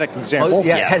most dramatic example. Oh,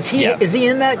 yeah. Is he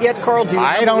in that yet, Carl? Do you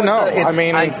I don't know.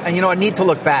 I need to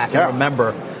look back and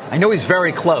remember. I know he's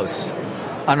very close.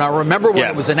 And I remember when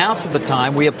it was announced at the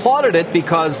time, we applauded it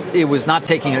because he was not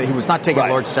taking a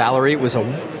large salary. It was a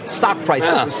stock price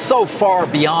that was so far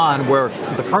beyond where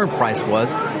the current price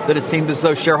was that it seemed as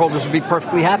though shareholders would be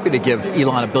perfectly happy to give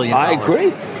Elon $1 billion. I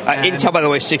agree. Intel, by the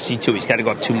way, 62. He's got to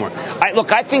go up 2 more.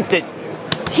 I think that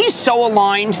he's so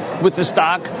aligned with the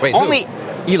stock. Wait, only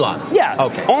who? Elon? Yeah.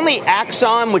 Okay. Only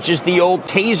Axon, which is the old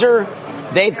taser,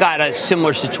 they've got a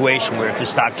similar situation where if the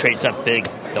stock trades up big,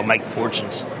 they'll make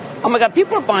fortunes. Oh, my God,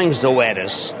 people are buying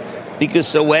Zoetis because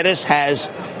Zoetis has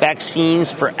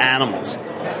vaccines for animals.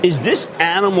 Is this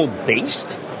animal-based,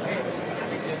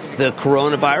 the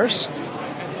coronavirus?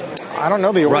 I don't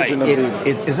know the origin of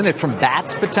the... Isn't it from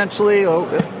bats, potentially? Oh,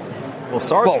 well,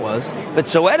 SARS was. But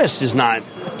Zoetis is not...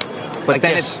 But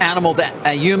then it's animal to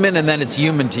human, and then it's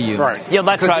human to human. Right. Yeah,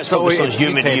 that's why it's always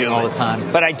human to human all the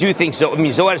time. But I do think so. I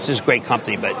mean, Zoetis is a great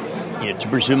company, but to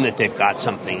presume that they've got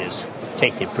something is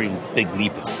taking a pretty big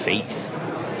leap of faith.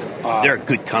 They're a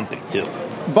good company too.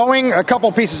 Boeing, a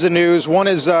couple pieces of news. One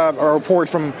is a report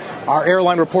from our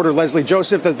airline reporter Leslie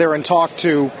Joseph that they're in talk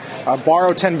to borrow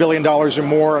 $10 billion or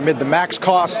more amid the MAX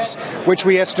costs, which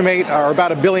we estimate are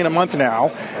about $1 billion a month now.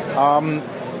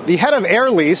 The head of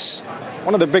Air Lease,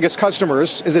 one of the biggest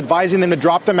customers, is advising them to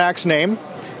drop the MAX name.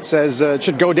 Says it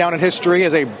should go down in history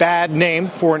as a bad name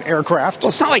for an aircraft. Well,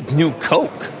 it's not like New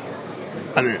Coke.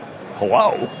 I mean,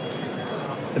 hello.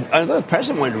 The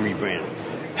president wanted to rebrand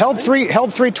it. Held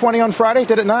 320 on Friday,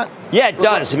 did it not? Yeah, it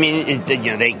does. I mean,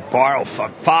 they borrow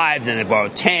 5, then they borrow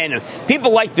 10.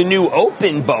 People like the new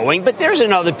open Boeing, but there's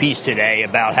another piece today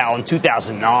about how in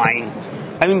 2009,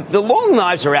 I mean, the long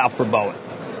knives are out for Boeing.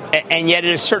 And yet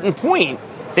at a certain point,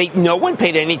 no one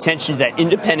paid any attention to that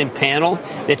independent panel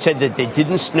that said that they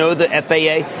didn't know the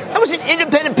FAA. That was an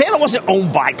independent panel. It wasn't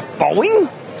owned by Boeing.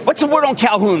 What's the word on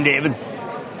Calhoun, David?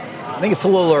 I think it's a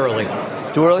little early.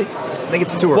 Too early? I think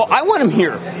it's too early. Well, I want him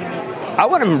here. I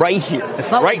want him right here.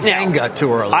 It's not right like Zanga now.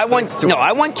 Too early. I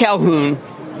want Calhoun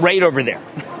right over there.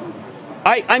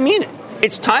 I mean it.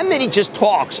 It's time that he just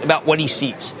talks about what he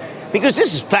sees. Because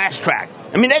this is fast track.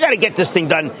 I mean, they got to get this thing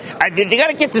done. They got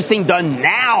to get this thing done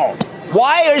now.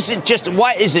 Why is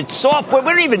it software? We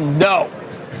don't even know.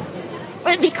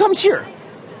 If he comes here,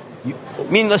 I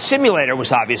mean, the simulator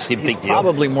was obviously a big deal.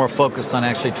 Probably more focused on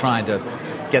actually trying to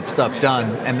get stuff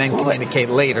done and then communicate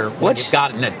later when you've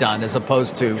gotten it done, as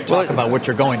opposed to talk about what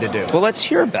you're going to do. Well, let's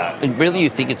hear about it. And really, you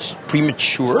think it's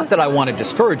premature? Not that I want to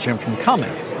discourage him from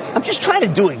coming. I'm just trying to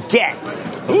do a get.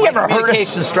 You ever heard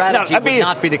communication strategy would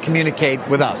not be to communicate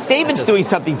with us. David's doing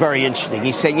something very interesting.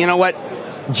 He's saying, you know what?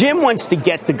 Jim wants to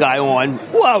get the guy on.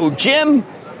 Whoa, Jim,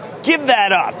 give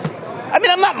that up. I mean,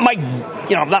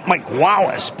 I'm not Mike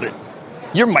Wallace, but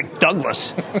you're Mike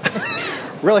Douglas.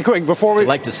 Really quick, before we...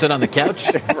 like to sit on the couch?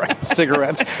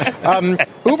 Cigarettes.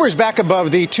 Uber's back above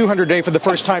the 200-day for the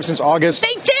first time since August.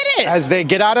 They did it! As they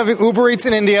get out of Uber Eats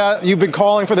in India, you've been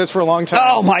calling for this for a long time.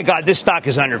 Oh, my God, this stock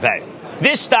is undervalued.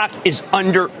 This stock is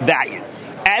undervalued.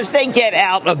 As they get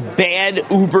out of bad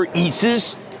Uber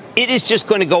Eats, it is just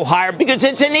going to go higher because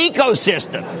it's an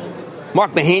ecosystem.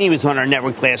 Mark Mahaney was on our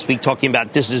network last week talking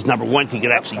about this is number one if he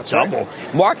could actually double.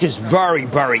 Right. Mark is very,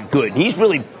 very good. He's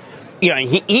really...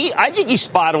 I think he's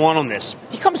spot on this.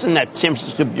 He comes in that San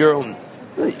Francisco Bureau and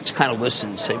really just kind of listen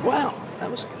and say, wow,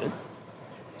 that was good.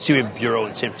 See, we have a bureau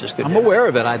in San Francisco. I'm aware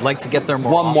of it. I'd like to get there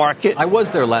more often. Market. I was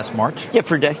there last March. Yeah,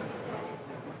 for a day.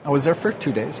 I was there for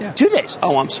 2 days, yeah. 2 days?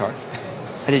 Oh, I'm sorry.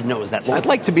 I didn't know it was that long. I'd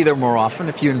like to be there more often.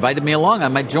 If you invited me along, I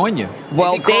might join you.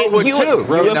 Well, David,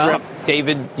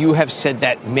 you have said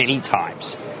that many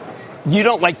times. You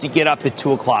don't like to get up at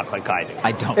 2 o'clock like I do.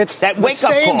 I don't. It's that wake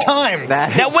up call. Time.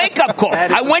 That wake up call.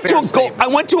 I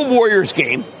went to a Warriors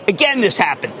game. Again, this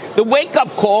happened. The wake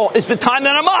up call is the time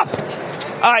that I'm up.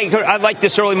 I like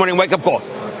this early morning wake up call.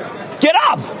 Get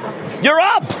up. You're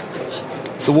up.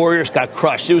 The Warriors got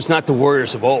crushed. It was not the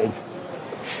Warriors of old.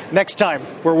 Next time,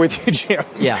 we're with you, Jim.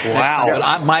 Yeah.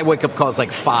 Wow. My wake-up call is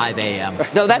like 5 a.m.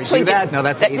 No, that's like that? No,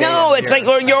 that's 8 a.m. No, it's like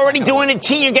you're already doing a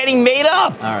tea. You're getting made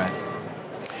up. All right.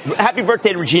 Happy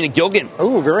birthday to Regina Gilgan.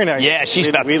 Oh, very nice. Yeah, she's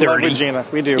about 30. We love Regina.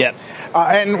 We do. Yep.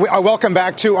 And welcome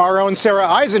back to our own Sara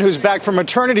Eisen, who's back from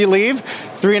maternity leave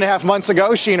 3.5 months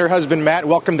ago. She and her husband, Matt,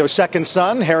 welcomed their second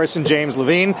son, Harrison James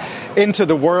Levine, into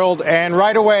the world. And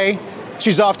right away,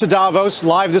 she's off to Davos,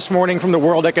 live this morning from the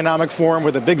World Economic Forum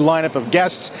with a big lineup of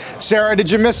guests. Sara,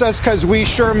 did you miss us? Because we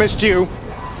sure missed you.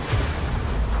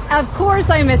 Of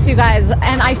course I missed you guys,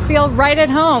 and I feel right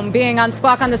at home being on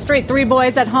Squawk on the Street. 3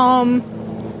 boys at home,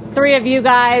 3 of you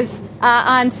guys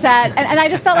on set. And I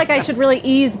just felt like I should really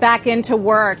ease back into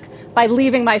work by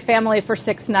leaving my family for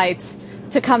 6 nights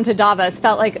to come to Davos.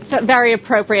 Felt very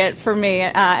appropriate for me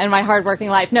and my hardworking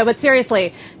life. No, but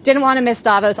seriously, didn't want to miss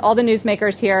Davos. All the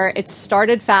newsmakers here. It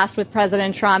started fast with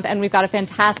President Trump, and we've got a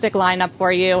fantastic lineup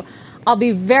for you. I'll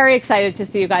be very excited to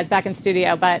see you guys back in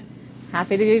studio, but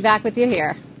happy to be back with you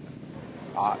here.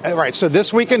 All right, so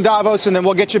this week in Davos, and then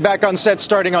we'll get you back on set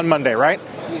starting on Monday, right?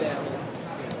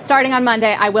 Starting on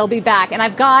Monday, I will be back, and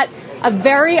I've got a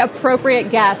very appropriate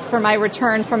guest for my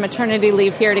return from maternity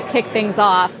leave here to kick things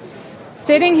off.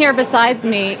 Sitting here beside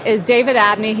me is David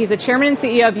Abney. He's the chairman and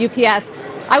CEO of UPS.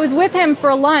 I was with him for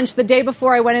a lunch the day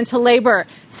before I went into labor.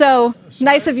 So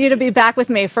nice of you to be back with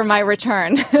me for my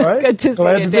return. Right. Good to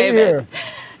see you, David.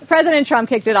 President Trump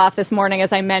kicked it off this morning,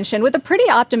 as I mentioned, with a pretty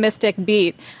optimistic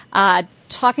beat,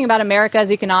 talking about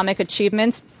America's economic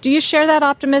achievements. Do you share that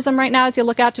optimism right now as you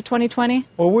look out to 2020?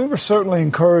 Well, we were certainly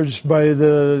encouraged by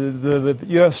the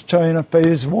U.S.-China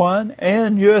Phase 1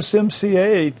 and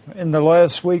USMCA in the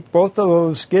last week, both of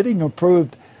those getting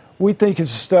approved. We think is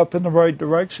a step in the right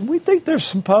direction. We think there's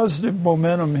some positive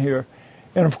momentum here.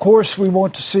 And, of course, we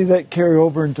want to see that carry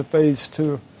over into Phase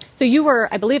 2. So you were,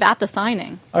 I believe, at the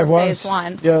signing for Phase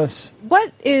 1. Yes.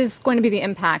 What is going to be the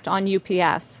impact on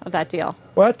UPS of that deal?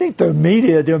 Well, I think the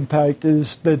immediate impact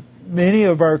is that many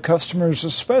of our customers,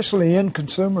 especially end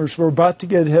consumers, were about to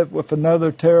get hit with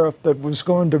another tariff that was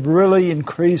going to really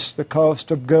increase the cost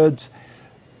of goods.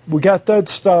 We got that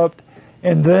stopped,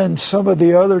 and then some of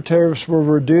the other tariffs were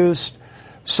reduced.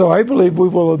 So I believe we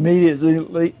will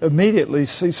immediately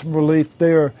see some relief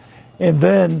there. And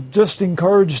then just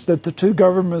encourage that the two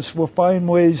governments will find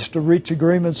ways to reach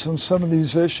agreements on some of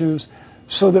these issues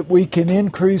so that we can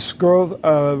increase growth,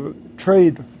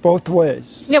 trade both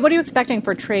ways. Yeah, what are you expecting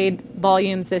for trade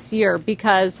volumes this year?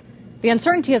 Because the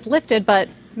uncertainty has lifted, but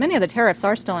many of the tariffs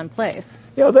are still in place.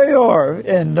 Yeah, they are,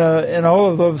 and all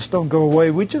of those don't go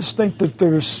away. We just think that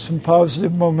there's some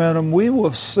positive momentum. We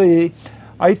will see.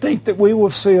 I think that we will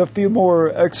see a few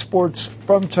more exports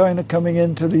from China coming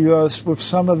into the U.S. with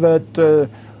some of that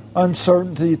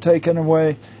uncertainty taken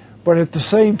away. But at the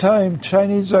same time,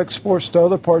 Chinese exports to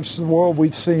other parts of the world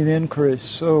we've seen increase.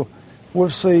 So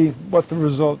we'll see what the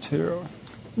results here are.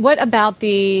 What about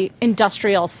the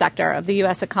industrial sector of the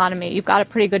U.S. economy? You've got a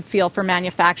pretty good feel for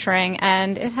manufacturing,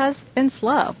 and it has been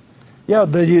slow. Yeah,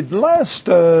 the last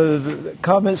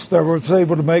comments that I was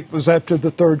able to make was after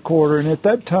the third quarter, and at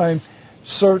that time,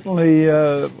 certainly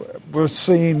we're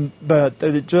seeing that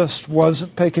it just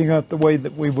wasn't picking up the way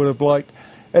that we would have liked.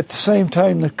 At the same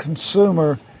time, the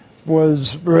consumer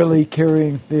was really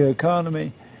carrying the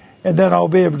economy. And then I'll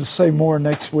be able to say more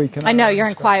next week. I know you're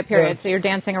in quiet period, so you're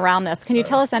dancing around this. Can you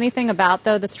tell us anything about,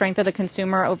 though, the strength of the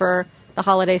consumer over the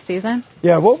holiday season?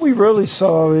 Yeah, what we really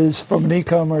saw is, from an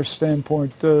e-commerce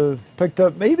standpoint, picked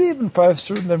up maybe even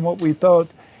faster than what we thought.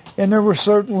 And there were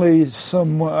certainly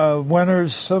some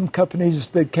winners, some companies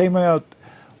that came out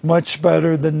much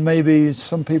better than maybe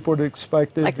some people had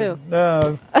expected. Like who?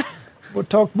 We'll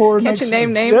talk more next week. Can't you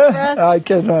name names for us? I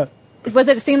cannot. Was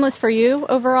it seamless for you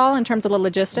overall in terms of the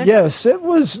logistics? Yes, it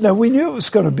was. Now, we knew it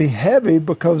was going to be heavy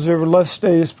because there were less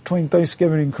days between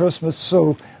Thanksgiving and Christmas.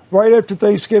 So right after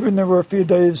Thanksgiving, there were a few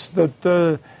days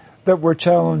that were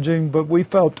challenging, but we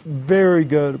felt very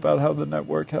good about how the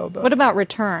network held up. What about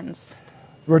returns?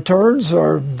 Returns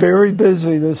are very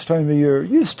busy this time of year.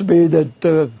 It used to be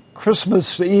that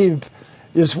Christmas Eve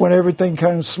is when everything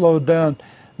kind of slowed down.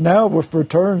 Now with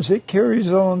returns, it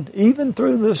carries on even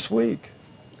through this week.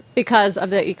 Because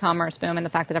of the e-commerce boom and the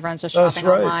fact that everyone's just shopping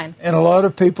online. And a lot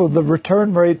of people, the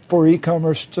return rate for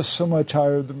e-commerce is just so much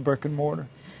higher than brick and mortar.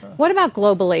 What about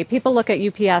globally? People look at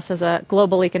UPS as a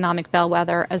global economic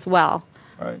bellwether as well.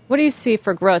 Right. What do you see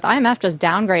for growth? IMF just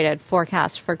downgraded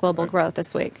forecast for global growth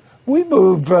this week. We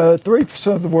move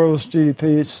 3% of the world's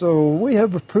GDP, so we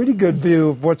have a pretty good view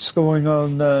of what's going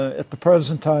on at the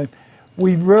present time.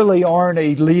 We really aren't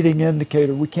a leading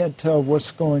indicator. We can't tell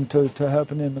what's going to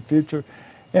happen in the future.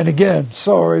 And again,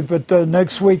 sorry, but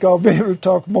next week I'll be able to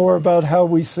talk more about how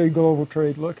we see global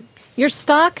trade looking. Your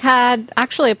stock had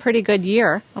actually a pretty good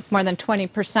year, up more than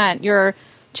 20%. Your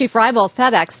chief rival,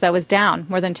 FedEx, that was down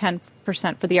more than 10%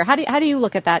 for the year. How do you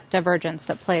look at that divergence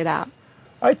that played out?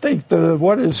 I think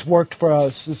what has worked for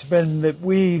us has been that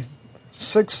we,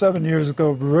 6-7 years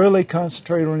ago, really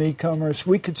concentrated on e-commerce.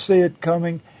 We could see it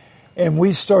coming, and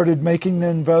we started making the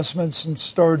investments and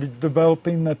started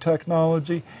developing the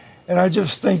technology. And I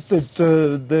just think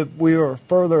that we are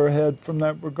further ahead from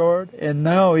that regard. And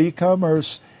now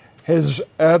e-commerce has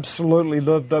absolutely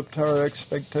lived up to our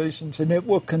expectations, and it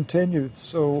will continue.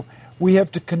 So we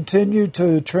have to continue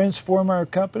to transform our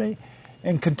company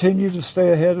and continue to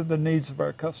stay ahead of the needs of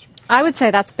our customers. I would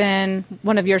say that's been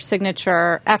one of your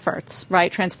signature efforts,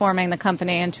 right, transforming the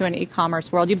company into an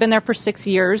e-commerce world. You've been there for 6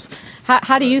 years.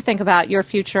 How do you think about your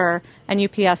future and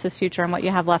UPS's future and what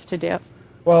you have left to do?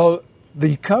 Well,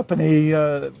 the company,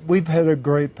 we've had a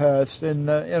great past, and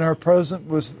our present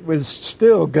was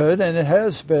still good, and it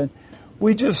has been.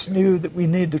 We just knew that we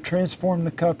needed to transform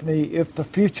the company if the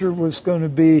future was going to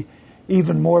be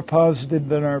even more positive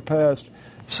than our past.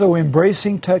 So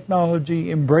embracing technology,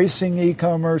 embracing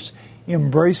e-commerce,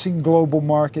 embracing global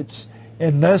markets,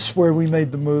 and that's where we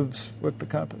made the moves with the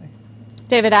company.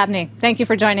 David Abney, thank you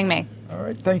for joining me. All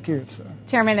right, thank you, sir.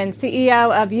 Chairman and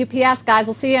CEO of UPS. Guys,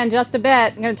 we'll see you in just a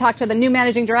bit. I'm going to talk to the new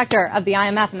managing director of the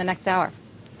IMF in the next hour.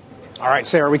 All right,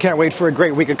 Sarah, we can't wait for a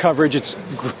great week of coverage. It's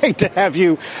great to have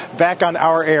you back on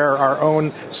our air, our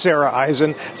own Sara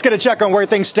Eisen. Let's get a check on where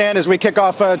things stand as we kick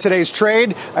off today's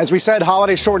trade. As we said,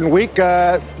 holiday shortened week.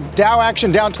 Dow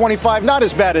action down 25, not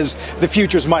as bad as the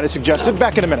futures might have suggested.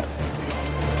 Back in a minute.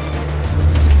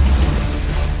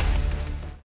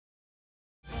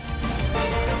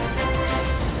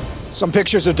 Some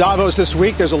pictures of Davos this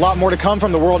week. There's a lot more to come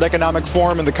from the World Economic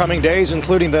Forum in the coming days,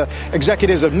 including the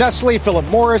executives of Nestle, Philip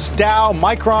Morris, Dow,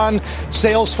 Micron,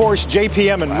 Salesforce,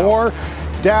 JPM, and more.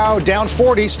 Dow down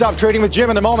 40. Stop trading with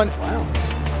Jim in a moment. Wow.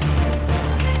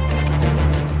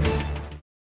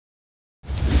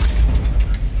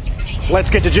 Let's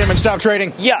get to Jim and stop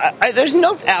trading. Yeah, there's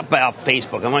no doubt about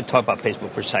Facebook. I want to talk about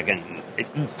Facebook for a second.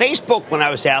 Facebook, when I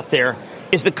was out there,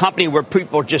 is the company where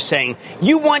people are just saying,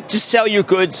 you want to sell your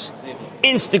goods?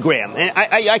 Instagram. And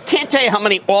I can't tell you how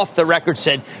many off the record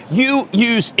said you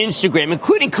use Instagram,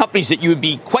 including companies that you would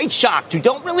be quite shocked who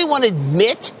don't really want to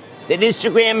admit that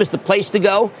Instagram is the place to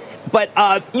go, but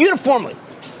uniformly.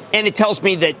 And it tells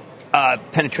me that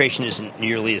penetration isn't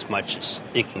nearly as much as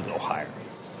it can go higher.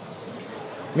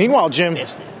 Meanwhile, Jim,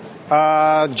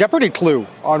 Jeopardy clue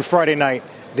on Friday night.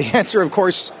 The answer, of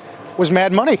course, was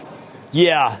Mad Money.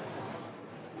 Yeah.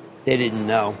 They didn't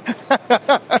know.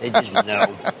 They didn't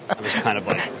know. I was kind of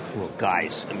like, well,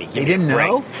 guys, I mean, give me a break.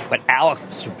 Know? But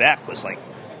Alex Trebek was like,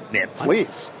 man,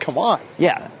 please, come on.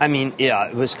 Yeah, I mean, yeah,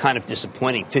 it was kind of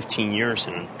disappointing. 15 years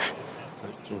and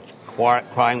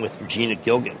crying with Regina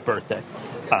Gilgan's birthday.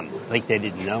 Like they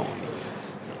didn't know.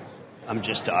 I'm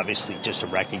just obviously just a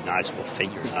recognizable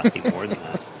figure, nothing more than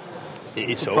that.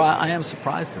 I am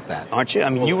surprised at that. Aren't you? I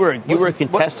mean, you were a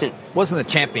contestant. Wasn't the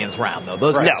champions round though?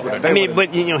 Those guys. No, I mean, but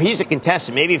he's a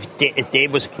contestant. Maybe if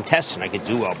Dave was a contestant, I could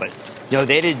do well. But no,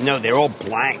 they didn't know. They're all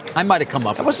blank. I might have come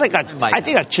up. It was like I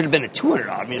think that should have been a $200.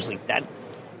 I mean, it was like that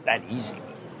easy.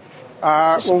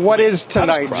 Well, what is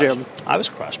tonight, Jim? I was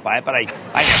crushed by it, but I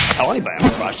don't tell anybody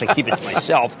I'm crushed. I keep it to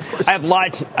myself. I have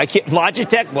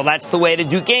Logitech. Well, that's the way to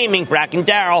do gaming. Brack and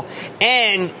Darrell.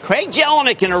 And Craig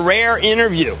Jelinek in a rare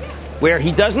interview where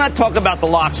he does not talk about the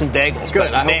lox and bagels.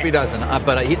 Good. I hope he doesn't.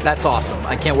 That's awesome.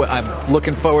 I can't wait. I'm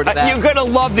looking forward to that. You're going to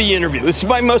love the interview. This is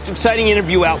my most exciting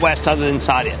interview out west other than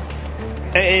Sadia.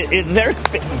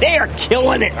 They are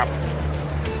killing it.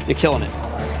 They're killing it.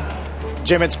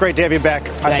 Jim, it's great to have you back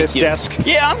on this desk.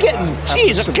 Yeah, I'm getting...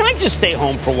 Jeez, can I just stay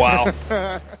home for a while?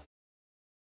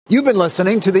 You've been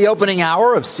listening to the opening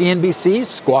hour of CNBC's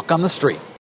Squawk on the Street.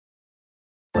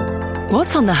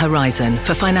 What's on the horizon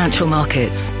for financial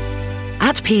markets?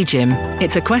 At PGIM,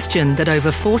 it's a question that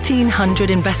over 1,400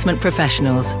 investment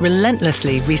professionals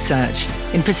relentlessly research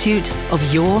in pursuit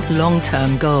of your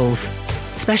long-term goals.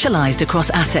 Specialized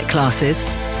across asset classes,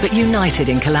 but united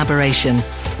in collaboration,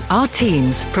 our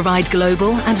teams provide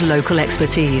global and local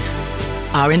expertise.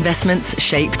 Our investments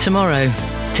shape tomorrow,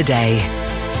 today.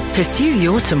 Pursue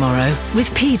your tomorrow with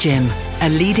PGIM, a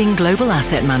leading global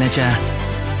asset manager.